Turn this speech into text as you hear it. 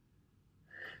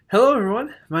Hello,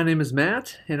 everyone. My name is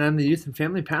Matt, and I'm the youth and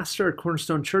family pastor at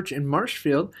Cornerstone Church in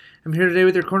Marshfield. I'm here today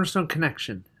with your Cornerstone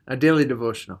Connection, a daily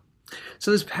devotional.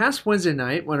 So, this past Wednesday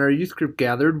night, when our youth group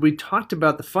gathered, we talked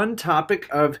about the fun topic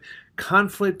of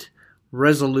conflict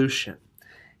resolution.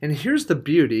 And here's the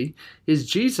beauty: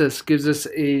 is Jesus gives us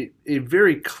a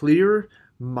very clear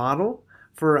model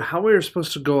for how we are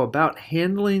supposed to go about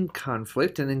handling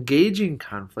conflict and engaging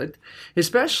conflict,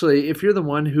 especially if you're the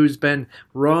one who's been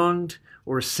wronged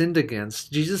or sinned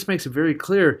against. Jesus makes it very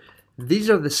clear these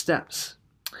are the steps.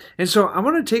 And so I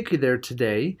want to take you there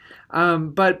today.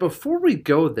 But before we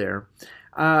go there,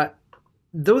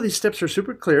 though these steps are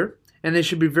super clear and they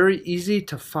should be very easy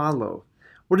to follow,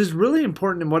 what is really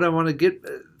important and what I want to get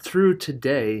through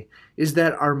today is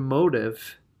that our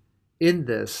motive in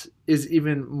this is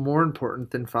even more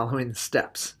important than following the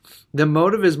steps. The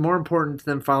motive is more important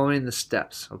than following the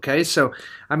steps. Okay, so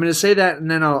I'm going to say that and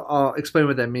then I'll explain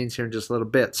what that means here in just a little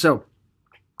bit. So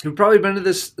you've probably been to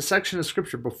this section of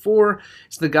scripture before.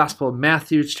 It's the Gospel of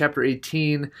Matthew, it's chapter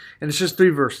 18, and it's just 3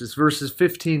 verses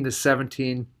 15 to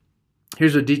 17.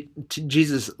 Here's what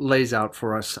Jesus lays out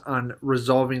for us on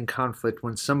resolving conflict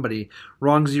when somebody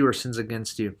wrongs you or sins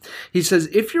against you. He says,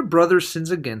 if your brother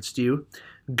sins against you,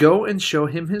 go and show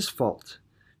him his fault,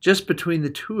 just between the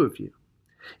two of you.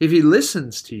 If he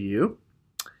listens to you,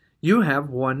 you have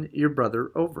won your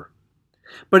brother over.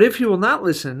 But if he will not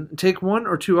listen, take 1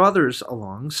 or 2 others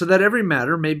along, so that every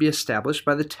matter may be established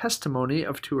by the testimony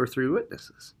of 2 or 3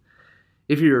 witnesses.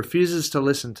 If he refuses to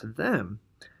listen to them,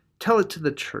 tell it to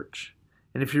the church.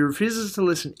 And if he refuses to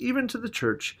listen even to the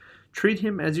church, treat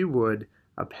him as you would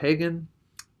a pagan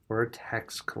or a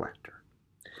tax collector.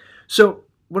 So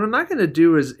what I'm not going to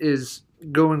do is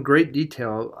go in great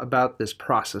detail about this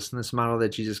process and this model that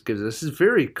Jesus gives us. It's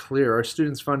very clear. Our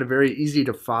students found it very easy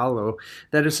to follow,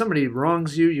 that if somebody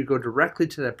wrongs you, you go directly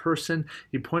to that person,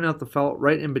 you point out the fault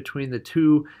right in between the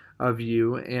two of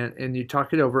you, and you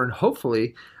talk it over, and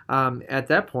hopefully at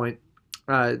that point,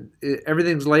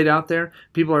 everything's laid out there,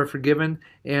 people are forgiven,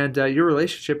 and your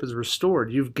relationship is restored.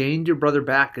 You've gained your brother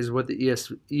back, is what the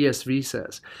ESV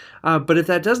says. But if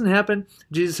that doesn't happen,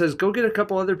 Jesus says, go get a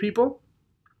couple other people,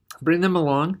 bring them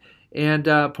along, and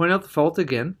point out the fault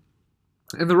again.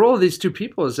 And the role of these 2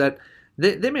 people is that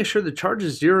they make sure the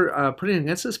charges you're putting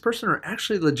against this person are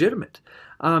actually legitimate.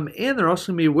 And they're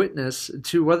also going to be a witness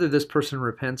to whether this person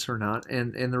repents or not,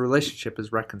 and the relationship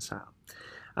is reconciled.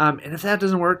 And if that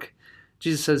doesn't work,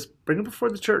 Jesus says, bring it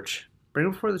before the church. Bring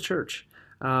it before the church.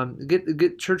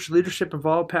 Get church leadership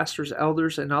involved, pastors,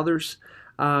 elders, and others,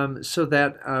 so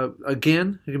that,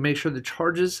 again, you can make sure the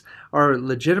charges are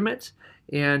legitimate,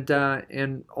 and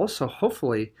also,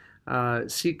 hopefully,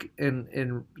 seek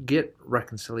and get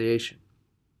reconciliation.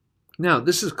 Now,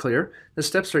 this is clear. The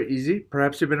steps are easy.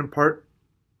 Perhaps you've been a part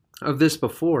of this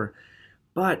before.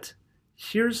 But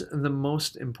here's the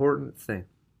most important thing,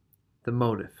 the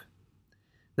motive.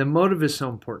 The motive is so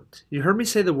important. You heard me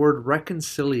say the word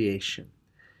reconciliation.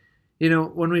 You know,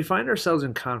 when we find ourselves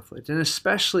in conflict, and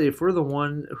especially if we're the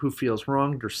one who feels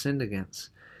wronged or sinned against,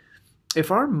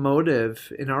 if our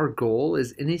motive and our goal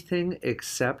is anything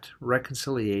except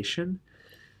reconciliation,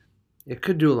 it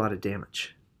could do a lot of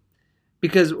damage.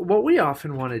 Because what we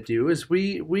often want to do is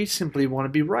we simply want to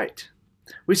be right.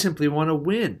 We simply want to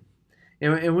win.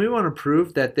 And we want to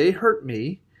prove that they hurt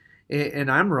me,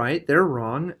 and I'm right, they're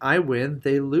wrong, I win,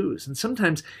 they lose. And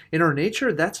sometimes in our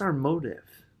nature, that's our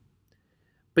motive.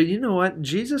 But you know what?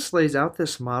 Jesus lays out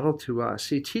this model to us.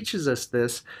 He teaches us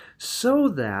this so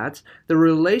that the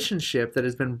relationship that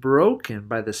has been broken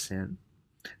by the sin,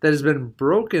 that has been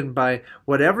broken by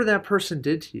whatever that person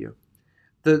did to you,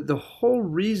 the whole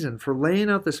reason for laying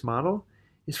out this model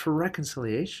is for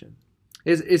reconciliation.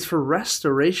 It's for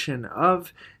restoration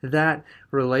of that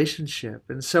relationship.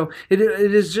 And so it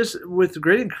is just with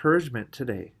great encouragement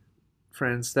today,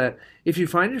 friends, that if you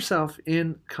find yourself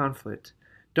in conflict,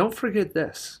 don't forget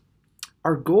this.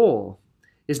 Our goal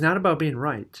is not about being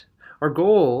right. Our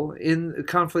goal in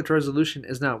conflict resolution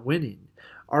is not winning.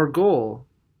 Our goal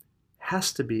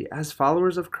has to be, as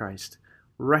followers of Christ,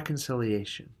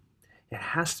 reconciliation. It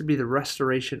has to be the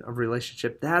restoration of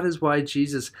relationship. That is why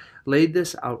Jesus laid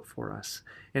this out for us.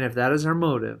 And if that is our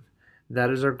motive, that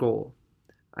is our goal,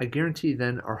 I guarantee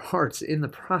then our hearts in the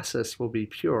process will be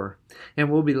pure, and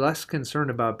we'll be less concerned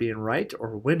about being right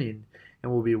or winning,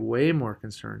 and we'll be way more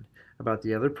concerned about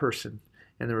the other person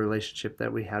and the relationship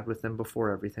that we had with them before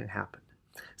everything happened.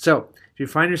 So if you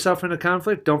find yourself in a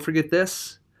conflict, don't forget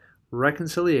this.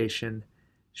 Reconciliation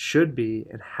should be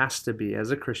and has to be, as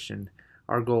a Christian,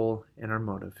 our goal and our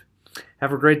motive.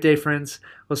 Have a great day, friends.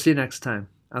 We'll see you next time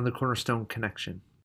on the Cornerstone Connection.